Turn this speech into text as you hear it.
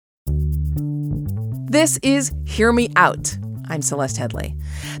This is Hear Me Out. I'm Celeste Headlee.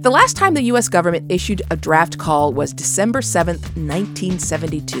 The last time the U.S. government issued a draft call was December 7th,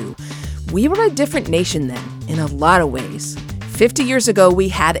 1972. We were a different nation then, in a lot of ways. 50 years ago, we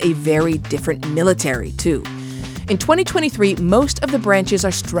had a very different military, too. In 2023, most of the branches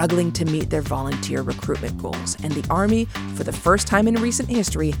are struggling to meet their volunteer recruitment goals, and the Army, for the first time in recent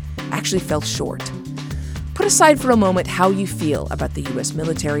history, actually fell short. Put aside for a moment how you feel about the U.S.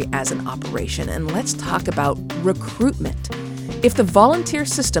 military as an operation, and let's talk about recruitment. If the volunteer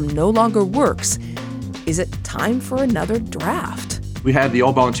system no longer works, is it time for another draft? We have the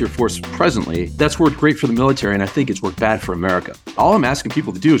all-volunteer force presently. That's worked great for the military, and I think it's worked bad for America. All I'm asking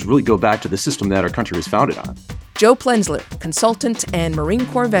people to do is really go back to the system that our country was founded on. Joe Plensler, consultant and Marine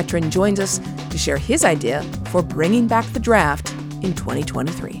Corps veteran, joins us to share his idea for bringing back the draft in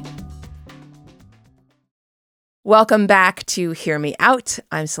 2023. Welcome back to Hear Me Out.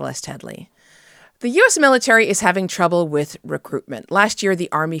 I'm Celeste Headlee. The U.S. military is having trouble with recruitment. Last year, the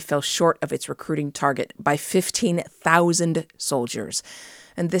Army fell short of its recruiting target by 15,000 soldiers.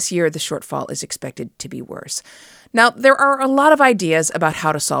 And this year, the shortfall is expected to be worse. Now, there are a lot of ideas about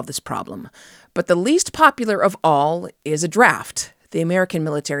how to solve this problem, but the least popular of all is a draft. The American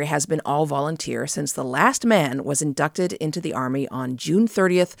military has been all volunteer since the last man was inducted into the Army on June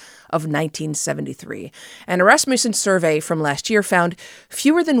 30th of 1973. And a Rasmussen survey from last year found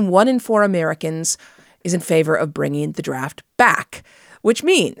fewer than 1 in 4 Americans is in favor of bringing the draft back, which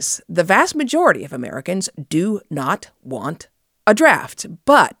means the vast majority of Americans do not want a draft.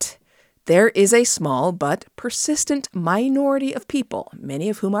 But there is a small but persistent minority of people, many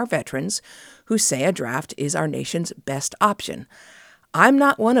of whom are veterans, who say a draft is our nation's best option. I'm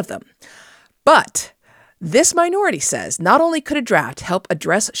not one of them. But this minority says not only could a draft help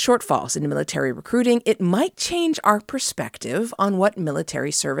address shortfalls in military recruiting, it might change our perspective on what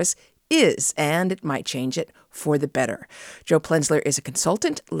military service is, and it might change it for the better. Joe Plensler is a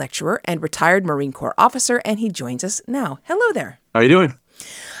consultant, lecturer, and retired Marine Corps officer, and he joins us now. Hello there. How are you doing?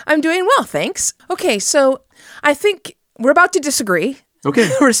 I'm doing well, thanks. Okay, so I think we're about to disagree. Okay,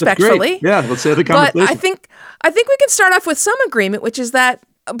 respectfully. Yeah, let's have the conversation. But I think we can start off with some agreement, which is that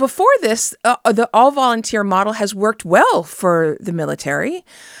before this, the all-volunteer model has worked well for the military.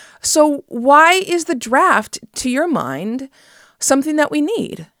 So why is the draft, to your mind, something that we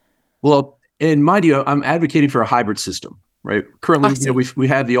need? Well, in my view, I'm advocating for a hybrid system, right? Currently, we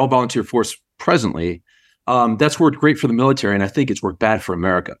have the all-volunteer force presently. That's worked great for the military, and I think it's worked bad for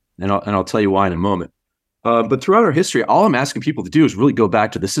America. And I'll tell you why in a moment. But throughout our history, all I'm asking people to do is really go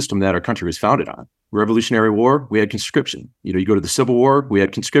back to the system that our country was founded on. Revolutionary War, we had conscription. You go to the Civil War, we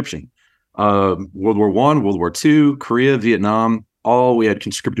had conscription. World War I, World War II, Korea, Vietnam, we had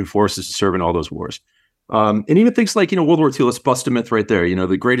conscripted forces to serve in all those wars. And even things like, World War II, let's bust a myth right there.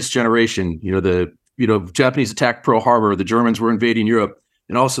 The Greatest Generation, the Japanese attacked Pearl Harbor, the Germans were invading Europe,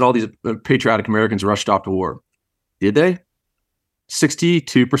 and all of a sudden all these patriotic Americans rushed off to war. Did they?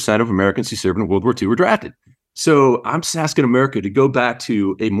 62% of Americans who served in World War II were drafted. So I'm just asking America to go back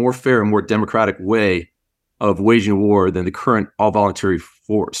to a more fair and more democratic way of waging war than the current all-voluntary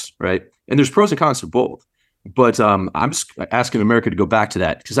force, right? And there's pros and cons to both. But I'm just asking America to go back to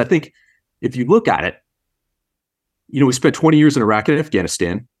that because I think if you look at it, we spent 20 years in Iraq and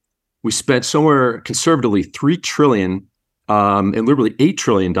Afghanistan. We spent somewhere conservatively $3 trillion and literally $8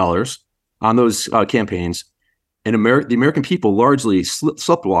 trillion on those campaigns. And the American people largely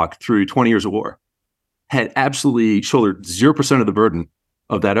sleptwalked through 20 years of war, had absolutely shouldered 0% of the burden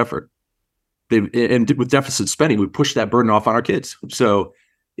of that effort. And with deficit spending, we pushed that burden off on our kids. So,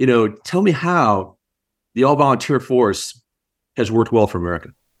 tell me how the all-volunteer force has worked well for America.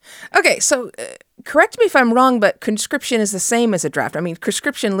 Okay, so correct me if I'm wrong, but conscription is the same as a draft. I mean,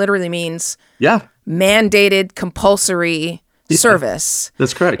 conscription literally means mandated, compulsory service.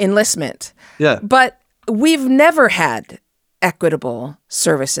 That's correct. Enlistment. Yeah. But we've never had equitable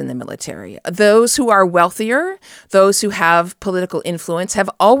service in the military. Those who are wealthier, those who have political influence, have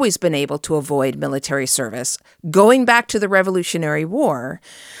always been able to avoid military service. Going back to the Revolutionary War,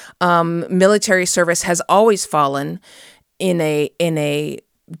 military service has always fallen in a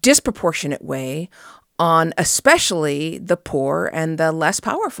disproportionate way on especially the poor and the less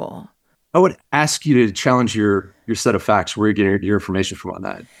powerful. I would ask you to challenge your set of facts, where you're getting your information from on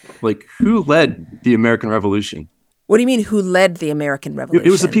that. Like, who led the American Revolution? What do you mean, who led the American Revolution?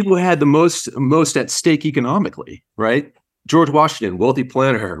 It was the people who had the most at stake economically, right? George Washington, wealthy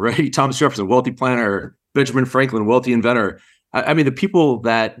planner, right? Thomas Jefferson, wealthy planner. Benjamin Franklin, wealthy inventor. I mean, the people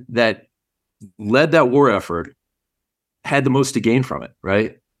that led that war effort had the most to gain from it,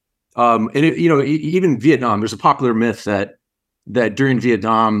 right? Even Vietnam, there's a popular myth that during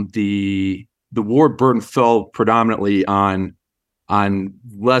Vietnam, the the war burden fell predominantly on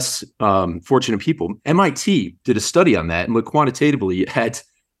less fortunate people. MIT did a study on that and looked quantitatively at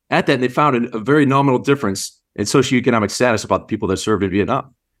that, and they found a very nominal difference in socioeconomic status about the people that served in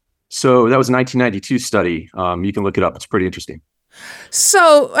Vietnam. So that was a 1992 study. You can look it up. It's pretty interesting.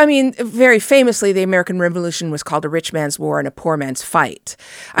 So, I mean, very famously, the American Revolution was called a rich man's war and a poor man's fight.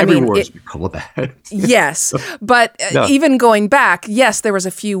 Every war is called that. Yes, but even going back, yes, there was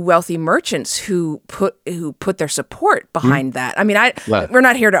a few wealthy merchants who put their support behind that. I mean, we're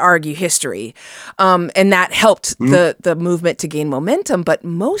not here to argue history, and that helped the movement to gain momentum. But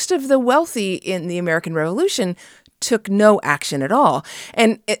most of the wealthy in the American Revolution took no action at all.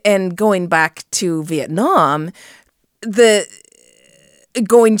 And going back to Vietnam,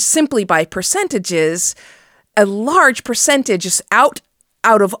 going simply by percentages, a large percentage is out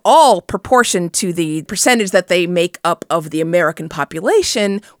of all proportion to the percentage that they make up of the American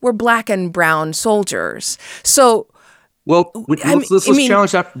population were Black and brown soldiers. So, well, let's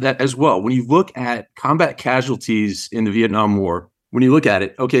challenge that as well. When you look at combat casualties in the Vietnam War, when you look at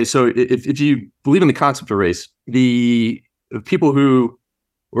it, okay, so if you believe in the concept of race, the people who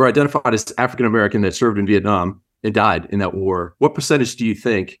were identified as African American that served in Vietnam and died in that war, what percentage do you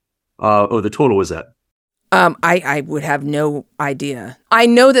think of the total was that? I would have no idea. I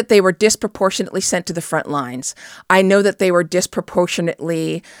know that they were disproportionately sent to the front lines. I know that they were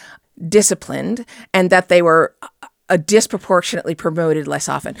disproportionately disciplined and that they were disproportionately promoted less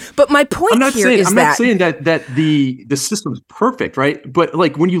often. But my point I'm not saying that the system's perfect, right? But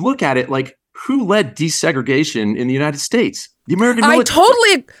like when you look at it, like who led desegregation in the United States? The American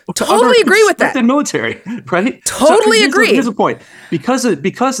military. I totally agree with that. The military, right? Totally agree. Here's the point. Because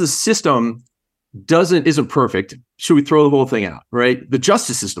the system isn't perfect, should we throw the whole thing out, right? The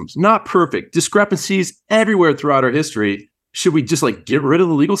justice system's not perfect. Discrepancies everywhere throughout our history. Should we just like get rid of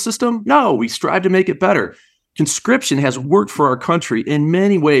the legal system? No, we strive to make it better. Conscription has worked for our country in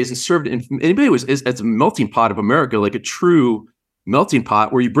many ways and served in many ways as a melting pot of America, like a true melting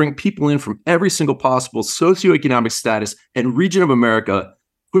pot where you bring people in from every single possible socioeconomic status and region of America,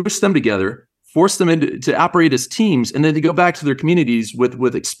 push them together, force them to operate as teams, and then to go back to their communities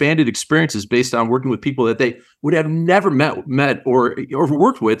with expanded experiences based on working with people that they would have never met or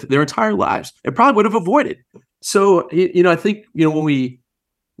worked with their entire lives and probably would have avoided. So, I think,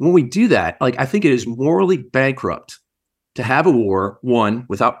 when we do that, like, I think it is morally bankrupt to have a war, one,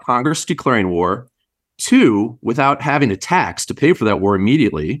 without Congress declaring war, two, without having a tax to pay for that war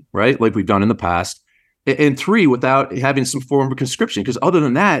immediately, right? Like we've done in the past. And three, without having some form of conscription. Because other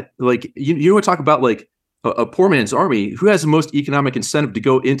than that, like, you want to talk about like a poor man's army, who has the most economic incentive to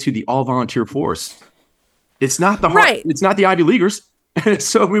go into the all volunteer force? It's not it's not the Ivy Leaguers.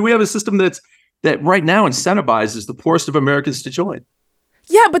 So we have a system that right now incentivizes the poorest of Americans to join.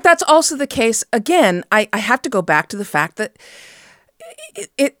 Yeah, but that's also the case. Again, I have to go back to the fact that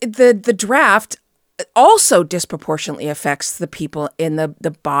the draft also disproportionately affects the people in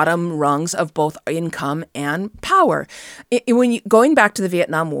the bottom rungs of both income and power. Going back to the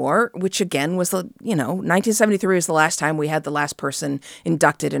Vietnam War, which again was 1973 was the last time we had the last person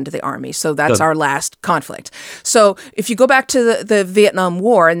inducted into the Army. So that's our last conflict. So if you go back to the Vietnam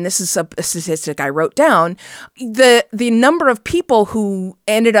War, and this is a statistic I wrote down, the number of people who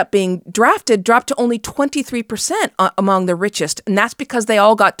ended up being drafted dropped to only 23% among the richest. And that's because they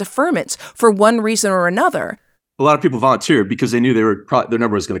all got deferments for one reason or another. A lot of people volunteered because they knew their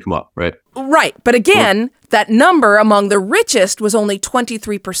number was going to come up, right? Right. But again, that number among the richest was only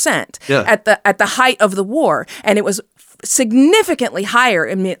 23% at the height of the war. And it was significantly higher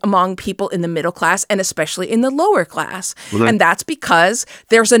among people in the middle class and especially in the lower class. Mm-hmm. And that's because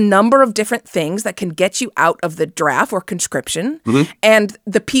there's a number of different things that can get you out of the draft or conscription. Mm-hmm. And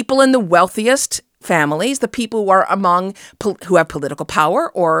the people in the wealthiest families, the people who are who have political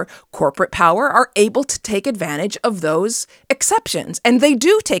power or corporate power, are able to take advantage of those exceptions. And they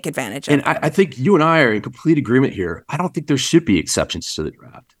do take advantage of them. I think you and I are in complete agreement here. I don't think there should be exceptions to the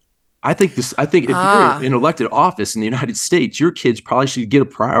draft. I think if you're in elected office in the United States, your kids probably should get a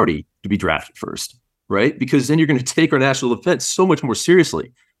priority to be drafted first, right? Because then you're going to take our national defense so much more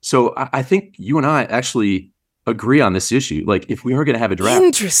seriously. So I think you and I actually agree on this issue. Like, if we are going to have a draft,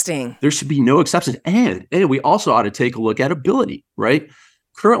 interesting, there should be no exceptions. And we also ought to take a look at ability, right?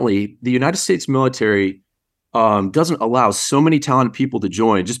 Currently, the United States military doesn't allow so many talented people to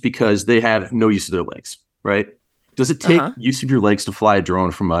join just because they have no use of their legs, right? Does it take use of your legs to fly a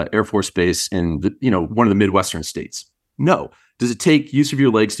drone from an Air Force base in one of the Midwestern states? No. Does it take use of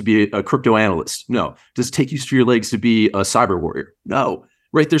your legs to be a crypto analyst? No. Does it take use of your legs to be a cyber warrior? No.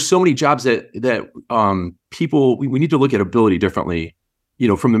 Right? There's so many jobs that people, we need to look at ability differently,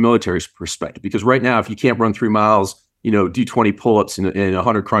 from the military's perspective. Because right now, if you can't run 3 miles, do 20 pull-ups and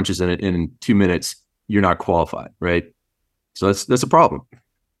 100 crunches in 2 minutes, you're not qualified, right? So that's a problem.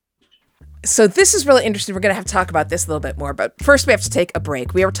 So this is really interesting. We're going to have to talk about this a little bit more, but first we have to take a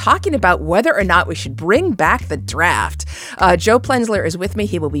break. We are talking about whether or not we should bring back the draft. Joe Plensler is with me.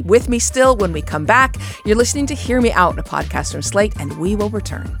 He will be with me still when we come back. You're listening to Hear Me Out, a podcast from Slate, and we will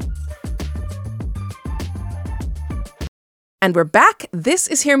return. And we're back. This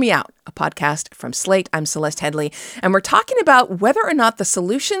is Hear Me Out, a podcast from Slate. I'm Celeste Headlee, and we're talking about whether or not the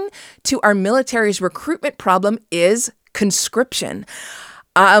solution to our military's recruitment problem is conscription.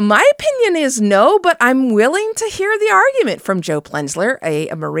 My opinion is no, but I'm willing to hear the argument from Joe Plensler, a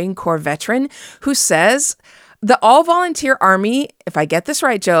Marine Corps veteran, who says the all-volunteer Army, if I get this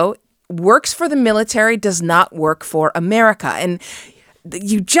right, Joe, works for the military, does not work for America. And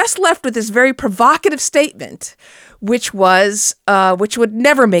you just left with this very provocative statement, which would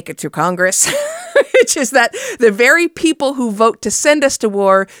never make it through Congress, which is that the very people who vote to send us to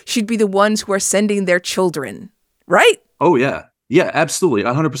war should be the ones who are sending their children, right? Oh, yeah. Yeah, absolutely.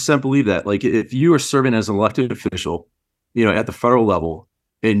 I 100% believe that. Like, if you are serving as an elected official, at the federal level,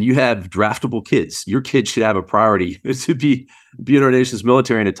 and you have draftable kids, your kids should have a priority to be in our nation's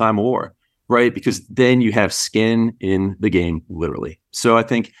military in a time of war, right? Because then you have skin in the game, literally. So I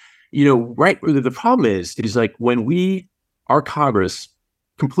think, right, the problem is like when our Congress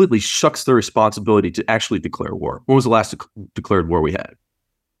completely shucks their responsibility to actually declare war. When was the last declared war we had?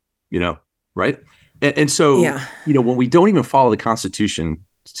 Right? And so, when we don't even follow the Constitution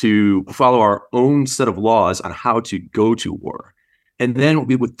to follow our own set of laws on how to go to war, and then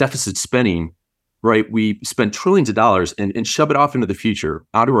with deficit spending, right, we spend trillions of dollars and shove it off into the future,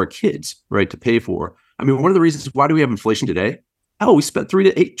 out of our kids, right, to pay for. I mean, one of the reasons why do we have inflation today? Oh, we spent $3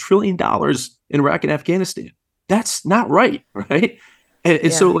 to $8 trillion in Iraq and Afghanistan. That's not right, right?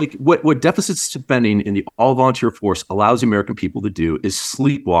 And so, like, what deficit spending in the all-volunteer force allows the American people to do is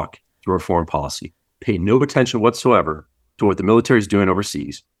sleepwalk through our foreign policy. Pay no attention whatsoever to what the military is doing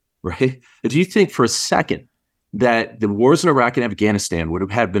overseas, right? Do you think for a second that the wars in Iraq and Afghanistan would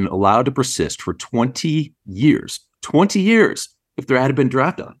have been allowed to persist for 20 years, if there had been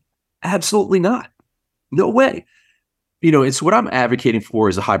draft on? Absolutely not. No way. It's what I'm advocating for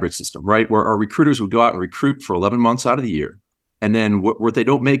is a hybrid system, right? Where our recruiters would go out and recruit for 11 months out of the year. And then what they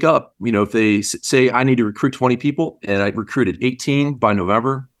don't make up, if they say I need to recruit 20 people and I recruited 18 by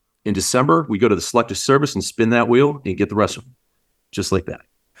November, in December, we go to the selective service and spin that wheel and get the rest of them, just like that.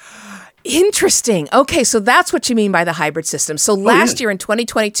 Interesting. Okay, so that's what you mean by the hybrid system. So last year in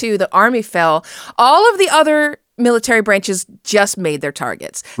 2022, the Army fell. All of the other military branches just made their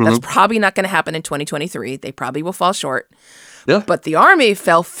targets. That's probably not going to happen in 2023. They probably will fall short. Yeah. But the Army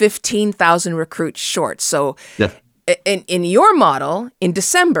fell 15,000 recruits short. So in your model, in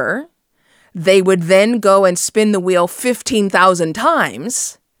December, they would then go and spin the wheel 15,000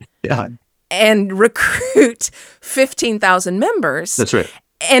 times. Yeah. And recruit 15,000 members. That's right.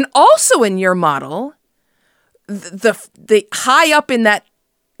 And also in your model, the high up in that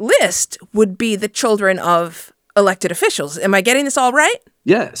list would be the children of elected officials. Am I getting this all right?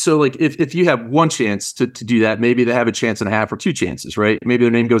 Yeah. So like if you have one chance to do that, maybe they have a chance and a half or two chances, right? Maybe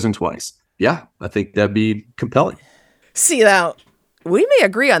their name goes in twice. Yeah, I think that'd be compelling. See, now, we may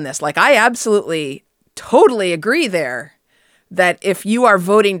agree on this. Like, I absolutely, totally agree there. That if you are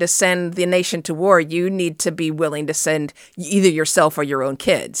voting to send the nation to war, you need to be willing to send either yourself or your own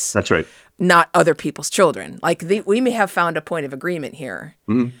kids. That's right. Not other people's children. Like, we may have found a point of agreement here.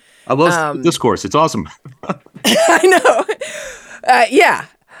 Mm-hmm. I love discourse. It's awesome. I know. Yeah.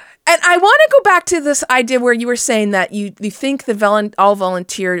 And I want to go back to this idea where you were saying that you think the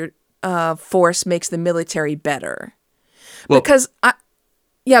all-volunteer force makes the military better. Well, because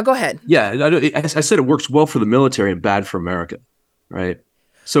yeah, go ahead. Yeah, I said it works well for the military and bad for America, right?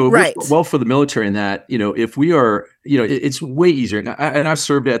 So it works well for the military in that, if we are, it's way easier. And I've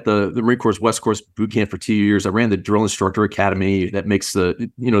served at the Marine Corps West Coast boot camp for 2 years. I ran the drill instructor academy that makes the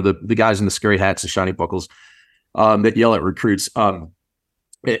guys in the scary hats and shiny buckles that yell at recruits and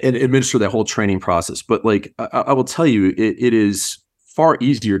administer that whole training process. But like, I will tell you, it is far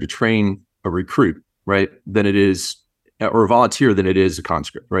easier to train a recruit, right, than it is or a volunteer than it is a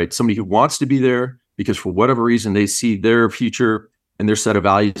conscript, right? Somebody who wants to be there because for whatever reason they see their future and their set of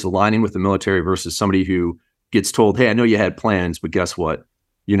values aligning with the military versus somebody who gets told, hey, I know you had plans, but guess what?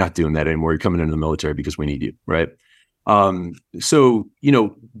 You're not doing that anymore. You're coming into the military because we need you, right? So,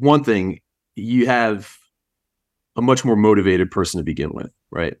 one thing, you have a much more motivated person to begin with,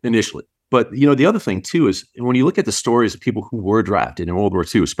 right? Initially. But, the other thing too is when you look at the stories of people who were drafted in World War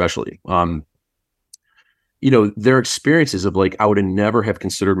II, especially, their experiences of like, I would have never have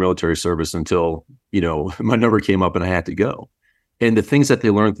considered military service until, my number came up and I had to go. And the things that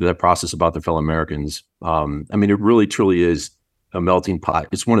they learned through that process about their fellow Americans, it really, truly is a melting pot.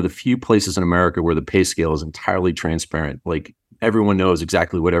 It's one of the few places in America where the pay scale is entirely transparent. Like everyone knows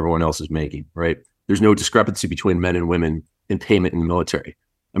exactly what everyone else is making, right? There's no discrepancy between men and women in payment in the military.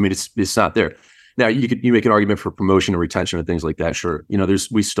 It's not there. Now you make an argument for promotion and retention and things like that. Sure.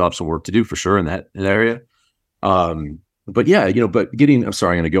 We still have some work to do for sure in that area. But I'm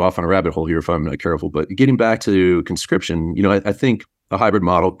sorry, I'm going to go off on a rabbit hole here if I'm not careful, but getting back to conscription, I think a hybrid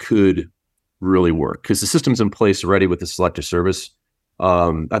model could really work because the system's in place already with the selective service.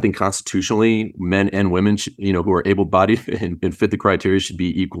 I think constitutionally, men and women, who are able-bodied and fit the criteria should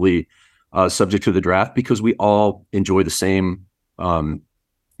be equally subject to the draft because we all enjoy the same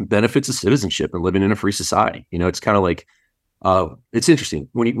benefits of citizenship and living in a free society. It's kind of like, it's interesting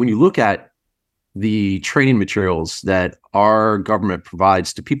when you look at the training materials that our government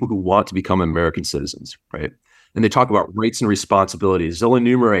provides to people who want to become American citizens, right? And they talk about rights and responsibilities. They'll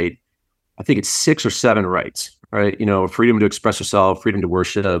enumerate, I think it's 6 or 7 rights, right? Freedom to express yourself, freedom to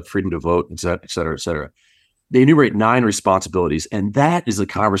worship, freedom to vote, et cetera, et cetera. They enumerate 9 responsibilities. And that is a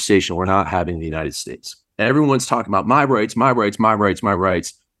conversation we're not having in the United States. Everyone's talking about my rights, my rights, my rights, my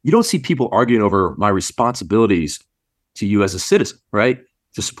rights. You don't see people arguing over my responsibilities to you as a citizen, right?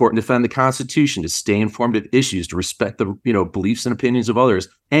 To support and defend the Constitution, to stay informed of issues, to respect the beliefs and opinions of others,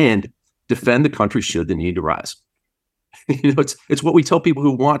 and defend the country should the need arise. It's what we tell people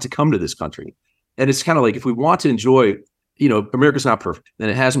who want to come to this country. And it's kind of like if we want to enjoy, America's not perfect, and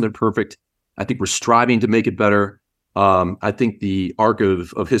it hasn't been perfect. I think we're striving to make it better. I think the arc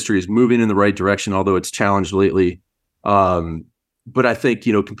of history is moving in the right direction, although it's challenged lately. But I think,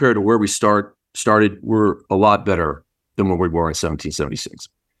 compared to where we started, we're a lot better than when we were in 1776.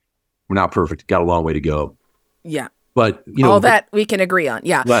 We're not perfect. Got a long way to go. Yeah. But, all that we can agree on.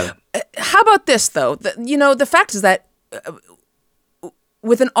 Yeah. Right. How about this, though? The fact is that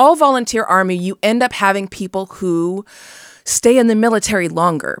with an all-volunteer army, you end up having people who stay in the military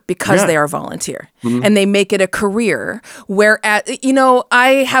longer because they are volunteer and they make it a career. Whereas,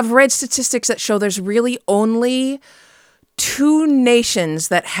 I have read statistics that show there's really only 2 nations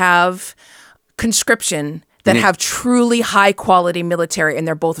that have conscription that have truly high quality military, and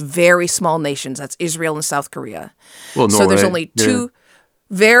they're both very small nations. That's Israel and South Korea. Well, so there's only 2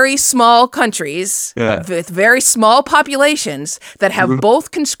 very small countries with very small populations that have both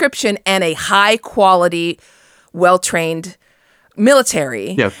conscription and a high quality, well-trained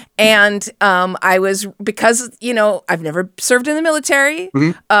military. Yeah. And because I've never served in the military,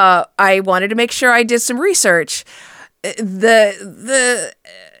 I wanted to make sure I did some research. The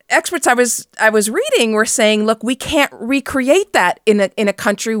experts I was reading were saying, look, we can't recreate that in a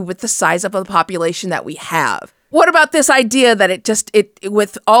country with the size of the population that we have. What about this idea that it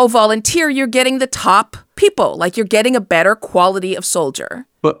with all volunteer, you're getting the top people, like you're getting a better quality of soldier?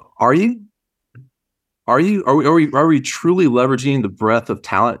 But are we truly leveraging the breadth of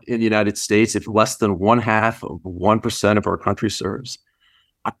talent in the United States if less than 0.5% of our country serves?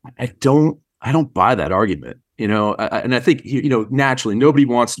 I don't buy that argument. And I think, naturally, nobody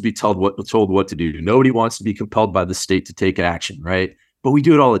wants to be told what to do. Nobody wants to be compelled by the state to take action, right? But we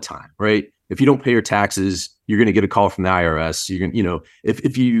do it all the time, right? If you don't pay your taxes, you're going to get a call from the IRS. You're going to,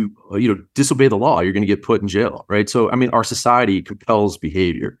 if you disobey the law, you're going to get put in jail, right? So, our society compels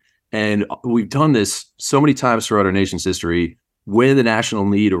behavior. And we've done this so many times throughout our nation's history when the national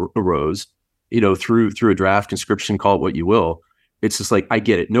need arose, through a draft, conscription, call it what you will. It's just like, I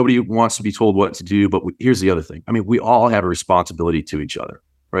get it. Nobody wants to be told what to do, but here's the other thing. We all have a responsibility to each other,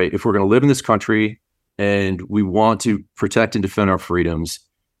 right? If we're going to live in this country and we want to protect and defend our freedoms,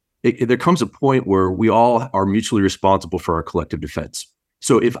 there comes a point where we all are mutually responsible for our collective defense.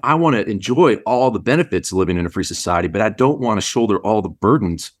 So if I want to enjoy all the benefits of living in a free society, but I don't want to shoulder all the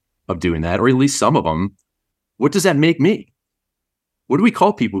burdens of doing that, or at least some of them, what does that make me? What do we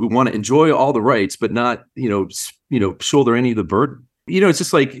call people who want to enjoy all the rights, but not, shoulder any of the burden? It's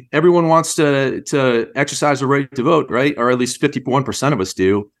just like everyone wants to exercise the right to vote, right? Or at least 51% of us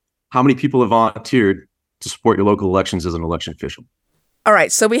do. How many people have volunteered to support your local elections as an election official? All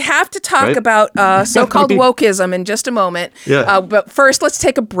right, so we have to talk about so-called wokeism in just a moment. Yeah. But first, let's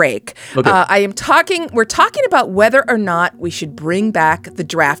take a break. Okay. We're talking about whether or not we should bring back the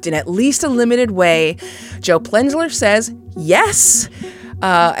draft in at least a limited way. Joe Plenzler says yes.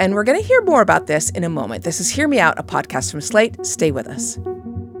 And we're going to hear more about this in a moment. This is Hear Me Out, a podcast from Slate. Stay with us.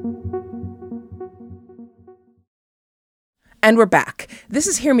 And we're back. This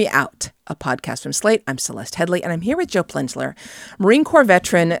is Hear Me Out, a podcast from Slate. I'm Celeste Headlee, and I'm here with Joe Plentzler, Marine Corps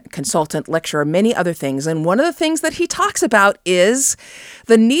veteran, consultant, lecturer, many other things. And one of the things that he talks about is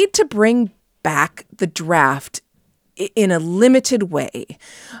the need to bring back the draft in a limited way.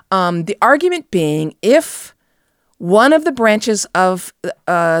 The argument being, if one of the branches of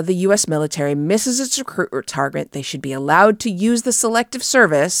the U.S. military misses its recruit target, they should be allowed to use the selective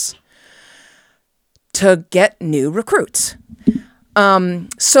service to get new recruits.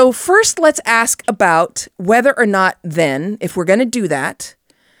 So first, let's ask about whether or not then, if we're going to do that,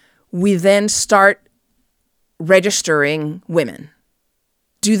 we then start registering women.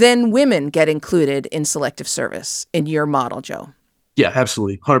 Do then women get included in selective service in your model, Joe? Yeah,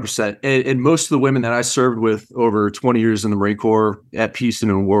 absolutely. 100%. And most of the women that I served with over 20 years in the Marine Corps at peace and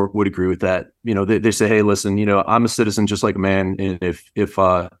in war would agree with that. They say, hey, listen, I'm a citizen just like a man. And if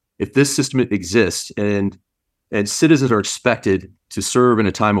this system exists and citizens are expected to serve in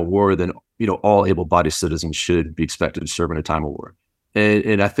a time of war, then all able-bodied citizens should be expected to serve in a time of war.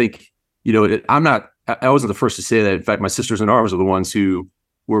 And I think I wasn't the first to say that. In fact, my sisters in arms are the ones who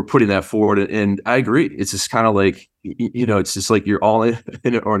were putting that forward, and I agree. It's just kind of like it's just like you're all in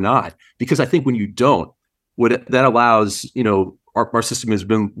it or not. Because I think when you don't, what that allows, our system has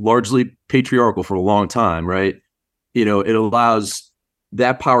been largely patriarchal for a long time, right? It allows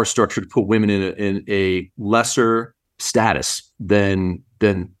that power structure to put women in a lesser status than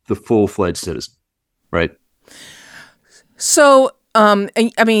the full-fledged citizen, right? So,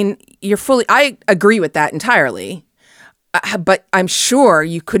 I mean, I agree with that entirely, but I'm sure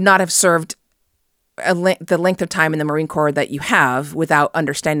you could not have served the length of time in the Marine Corps that you have without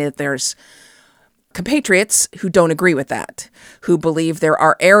understanding that there's compatriots who don't agree with that, who believe there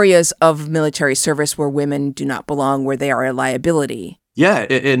are areas of military service where women do not belong, where they are a liability. Yeah,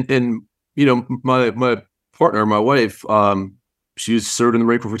 and my partner, my wife, she was served in the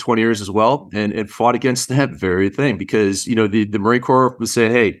Marine Corps for 20 years as well, and fought against that very thing because the Marine Corps was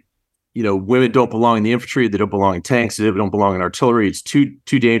saying, hey, women don't belong in the infantry, they don't belong in tanks, they don't belong in artillery. It's too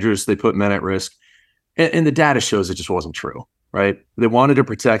dangerous. They put men at risk, and the data shows it just wasn't true. Right? They wanted to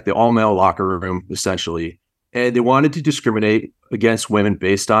protect the all-male locker room essentially, and they wanted to discriminate against women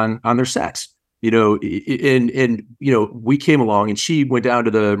based on their sex. We came along and she went down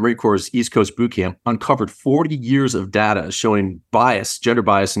to the Marine Corps' East Coast boot camp, uncovered 40 years of data showing gender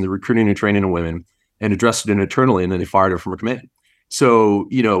bias in the recruiting and training of women, and addressed it internally, and then they fired her from her command. So,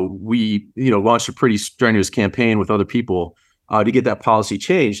 we, launched a pretty strenuous campaign with other people to get that policy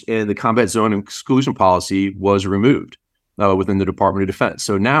changed, and the combat zone exclusion policy was removed within the Department of Defense.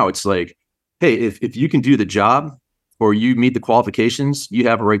 So now it's like, hey, if you can do the job, or you meet the qualifications, you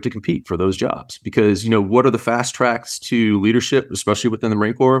have a right to compete for those jobs. Because, what are the fast tracks to leadership, especially within the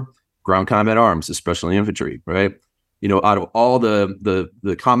Marine Corps? Ground combat arms, especially infantry, right? Out of all the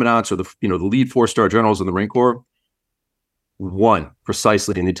commandants or the lead 4-star generals in the Marine Corps, one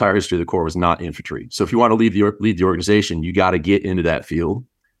precisely in the entire history of the Corps was not infantry. So if you want to lead the organization, you got to get into that field.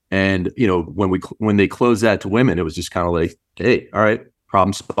 And, when they closed that to women, it was just kind of like, hey, all right,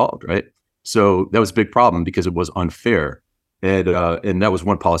 problem solved, right? So that was a big problem because it was unfair. And that was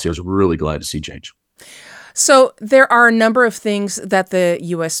one policy I was really glad to see change. So there are a number of things that the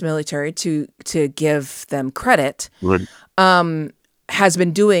U.S. military, to give them credit, Right. Has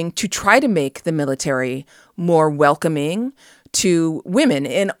been doing to try to make the military more welcoming to women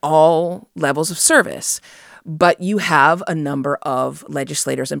in all levels of service. But you have a number of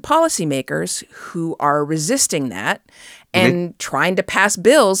legislators and policymakers who are resisting that and trying to pass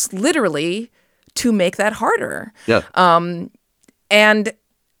bills literally to make that harder. Yeah. And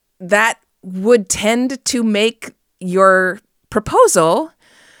that would tend to make your proposal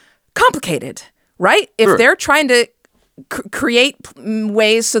complicated, right? Sure. If they're trying to create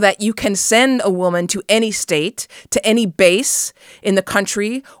ways so that you can send a woman to any state, to any base in the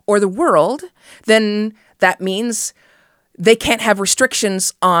country or the world, then that means they can't have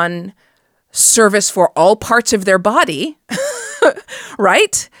restrictions on service for all parts of their body,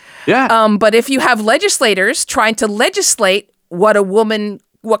 right? Yeah. But if you have legislators trying to legislate what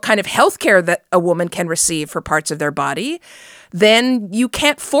kind of health care that a woman can receive for parts of their body, then you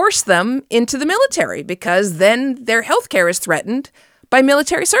can't force them into the military because then their health care is threatened by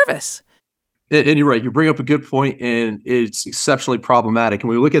military service. And you're right. You bring up a good point, and it's exceptionally problematic. And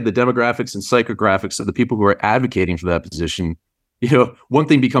when we look at the demographics and psychographics of the people who are advocating for that position, one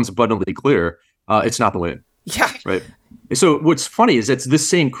thing becomes abundantly clear. It's not the women. Yeah. Right. And so what's funny is that this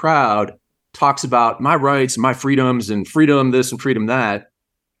same crowd talks about my rights, my freedoms, and freedom this and freedom that,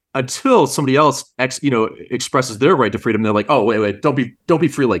 until somebody else expresses their right to freedom. They're like, oh, wait, don't be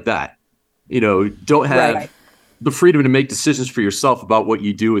free like that. Don't have, right. the freedom to make decisions for yourself about what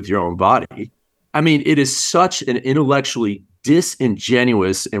you do with your own body. I mean, it is such an intellectually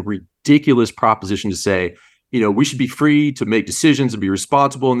disingenuous and ridiculous proposition to say, we should be free to make decisions and be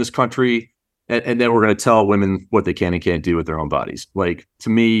responsible in this country. And then we're going to tell women what they can and can't do with their own bodies. Like, to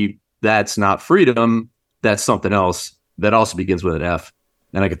me, that's not freedom. That's something else that also begins with an F.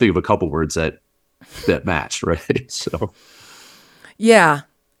 And I can think of a couple words that match, right? So, yeah.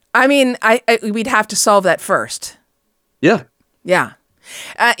 I mean, we'd have to solve that first. Yeah. Yeah.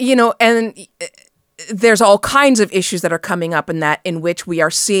 And there's all kinds of issues that are coming up in which we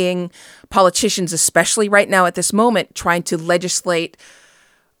are seeing politicians, especially right now at this moment, trying to legislate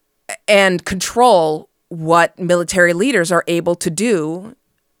and control what military leaders are able to do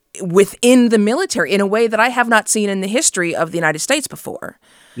within the military in a way that I have not seen in the history of the United States before.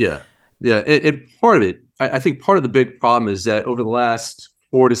 Yeah. Yeah. And part of it, I think part of the big problem is that over the last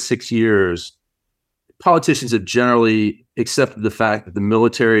 4 to 6 years, politicians have generally accepted the fact that the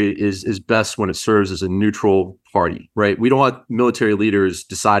military is best when it serves as a neutral party, right? We don't want military leaders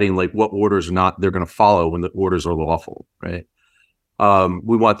deciding like what orders or not they're going to follow when the orders are lawful, right?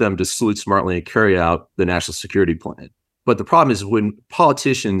 We want them to salute smartly and carry out the national security plan. But the problem is when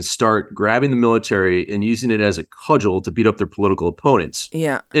politicians start grabbing the military and using it as a cudgel to beat up their political opponents.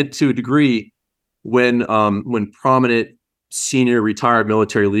 Yeah. And to a degree, when prominent senior retired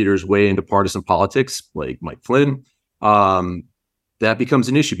military leaders weigh into partisan politics, like Mike Flynn, that becomes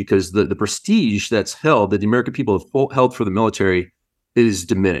an issue because the prestige that's held, that the American people have held for the military, is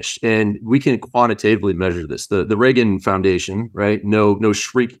diminished. And we can quantitatively measure this. The Reagan Foundation, right? No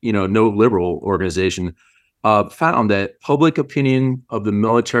liberal organization, found that public opinion of the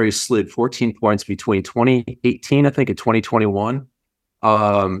military slid 14 points between 2018, I think, and 2021.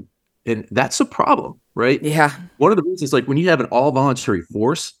 And that's a problem, right? Yeah. One of the reasons, like when you have an all voluntary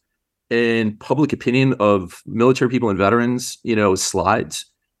force and public opinion of military people and veterans, slides.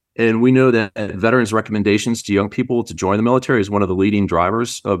 And we know that veterans' recommendations to young people to join the military is one of the leading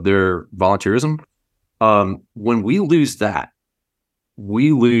drivers of their volunteerism. When we lose that,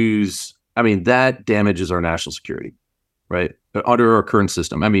 that damages our national security, right? Under our current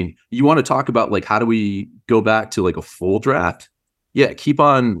system. I mean, you want to talk about like, how do we go back to like a full draft? Yeah, keep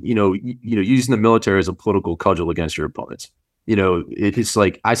on, using the military as a political cudgel against your opponents. It's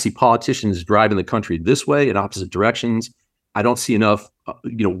like I see politicians driving the country this way in opposite directions. I don't see enough,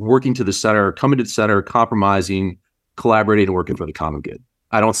 working to the center, coming to the center, compromising, collaborating, and working for the common good.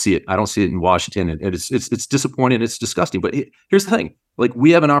 I don't see it. I don't see it in Washington, and it's disappointing. It's disgusting. But here's the thing: like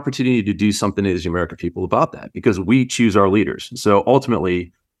we have an opportunity to do something as the American people about that because we choose our leaders. So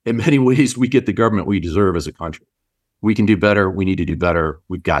ultimately, in many ways, we get the government we deserve as a country. We can do better. We need to do better.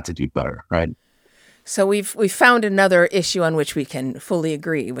 We've got to do better, right? So we've found another issue on which we can fully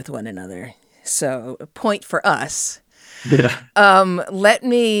agree with one another. So a point for us. Yeah. Let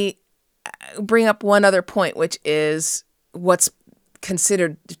me bring up one other point, which is what's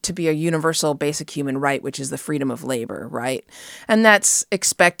considered to be a universal basic human right, which is the freedom of labor, right? And that's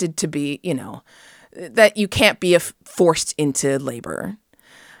expected to be, that you can't be forced into labor.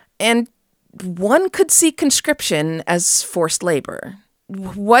 And one could see conscription as forced labor.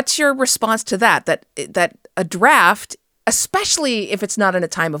 What's your response to that? That a draft, especially if it's not in a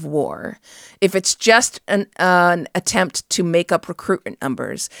time of war, if it's just an attempt to make up recruitment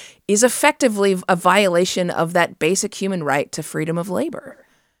numbers, is effectively a violation of that basic human right to freedom of labor?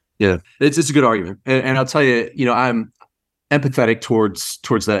 Yeah, it's a good argument, and I'll tell you, I'm empathetic towards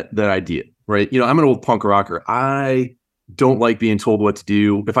that idea, right? I'm an old punk rocker. I don't like being told what to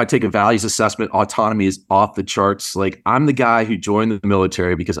do. If I take a values assessment, autonomy is off the charts. Like I'm the guy who joined the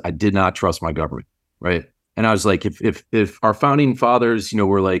military because I did not trust my government, right? And I was like, if our founding fathers,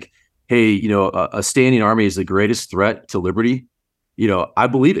 were like, hey, a standing army is the greatest threat to liberty, I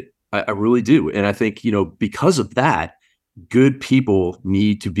believe it. I really do. And I think, because of that, good people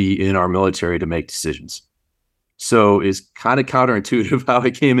need to be in our military to make decisions. So it's kind of counterintuitive how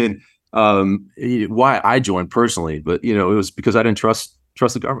I came in. Why I joined personally, but it was because I didn't trust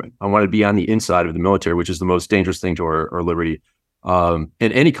the government. I wanted to be on the inside of the military, which is the most dangerous thing to our liberty in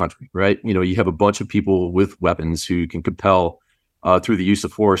any country, right? You have a bunch of people with weapons who can compel through the use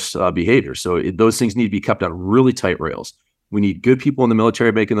of force behavior. So those things need to be kept on really tight rails. We need good people in the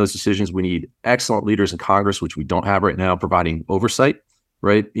military making those decisions. We need excellent leaders in Congress, which we don't have right now, providing oversight,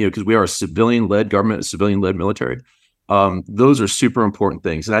 right? Because we are a civilian-led government, a civilian-led military. Those are super important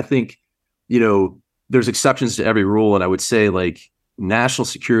things. And I think, there's exceptions to every rule. And I would say like national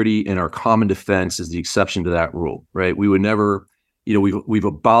security and our common defense is the exception to that rule, right? We would never, we've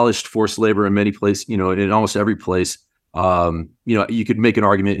abolished forced labor in many places, in almost every place. You could make an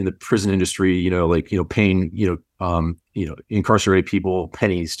argument in the prison industry, paying, incarcerate people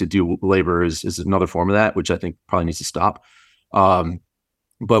pennies to do labor is another form of that, which I think probably needs to stop.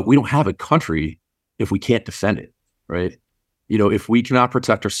 But we don't have a country if we can't defend it, right? If we cannot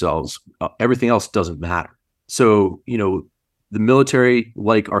protect ourselves, everything else doesn't matter. So, the military,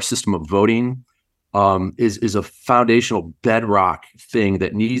 like our system of voting, is a foundational bedrock thing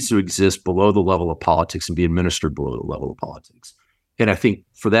that needs to exist below the level of politics and be administered below the level of politics. And I think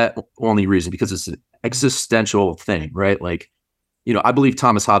for that only reason, because it's an existential thing, right? Like, I believe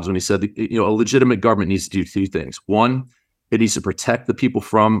Thomas Hobbes when he said, a legitimate government needs to do two things. One, it needs to protect the people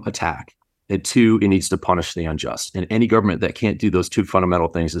from attack. And two, it needs to punish the unjust. And any government that can't do those two fundamental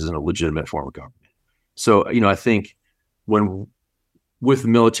things isn't a legitimate form of government. So, I think with the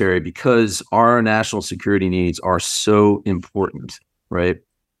military, because our national security needs are so important, right,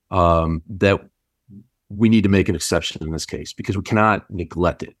 that we need to make an exception in this case because we cannot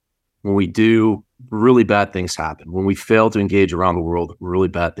neglect it. When we do, really bad things happen. When we fail to engage around the world, really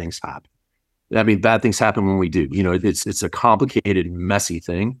bad things happen. I mean, bad things happen when we do. It's a complicated, messy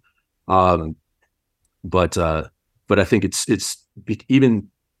thing. But I think it's even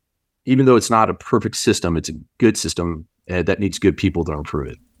though it's not a perfect system, it's a good system that needs good people to improve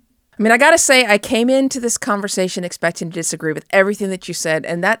it. I mean, I got to say, I came into this conversation expecting to disagree with everything that you said,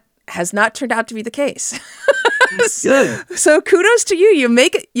 and that has not turned out to be the case. Good. So kudos to you. You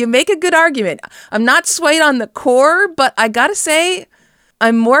make a good argument. I'm not swayed on the core, but I got to say,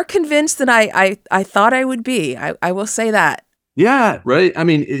 I'm more convinced than I thought I would be. I will say that. Yeah, right. I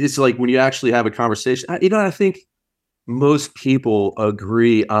mean, it's like when you actually have a conversation, I think most people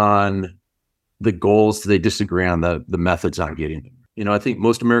agree on the goals. They disagree on the methods on getting them. I think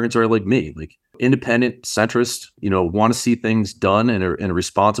most Americans are like me, like independent, centrist, want to see things done in a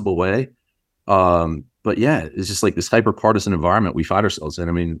responsible way. But yeah, it's just like this hyper-partisan environment we find ourselves in.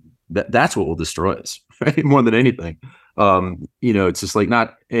 I mean, that's what will destroy us, right? More than anything. It's just like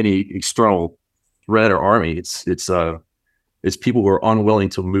not any external threat or army. It's people who are unwilling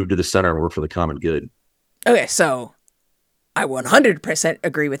to move to the center and work for the common good. Okay, so I 100%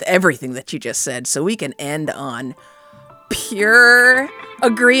 agree with everything that you just said. So we can end on pure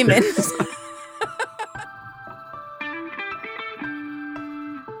agreement.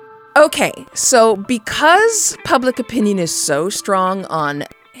 Okay, so because public opinion is so strong on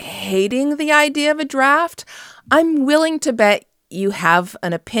hating the idea of a draft, I'm willing to bet you have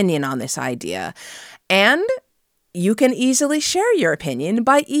an opinion on this idea. And you can easily share your opinion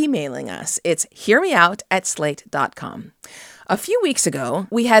by emailing us. It's hearmeout@slate.com. A few weeks ago,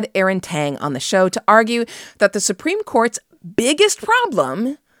 we had Aaron Tang on the show to argue that the Supreme Court's biggest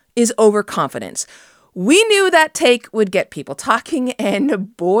problem is overconfidence. We knew that take would get people talking,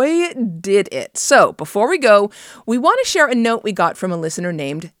 and boy, did it. So before we go, we want to share a note we got from a listener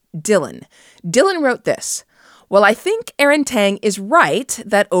named Dylan. Dylan wrote this. Well, I think Aaron Tang is right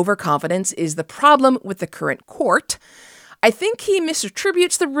that overconfidence is the problem with the current court. I think he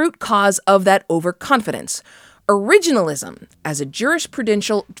misattributes the root cause of that overconfidence. Originalism, as a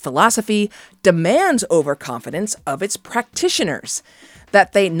jurisprudential philosophy, demands overconfidence of its practitioners,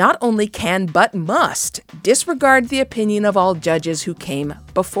 that they not only can but must disregard the opinion of all judges who came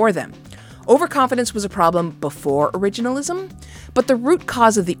before them. Overconfidence was a problem before originalism, but the root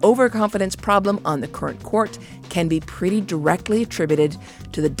cause of the overconfidence problem on the current court can be pretty directly attributed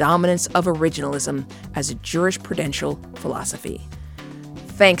to the dominance of originalism as a jurisprudential philosophy.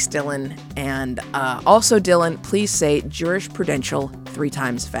 Thanks, Dylan. And also, Dylan, please say jurisprudential 3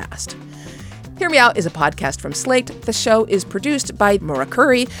 times fast. Hear Me Out is a podcast from Slate. The show is produced by Maura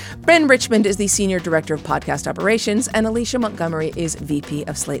Curry. Ben Richmond is the Senior Director of Podcast Operations, and Alicia Montgomery is VP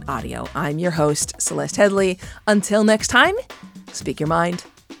of Slate Audio. I'm your host, Celeste Headlee. Until next time, speak your mind,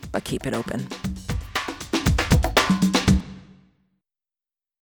 but keep it open.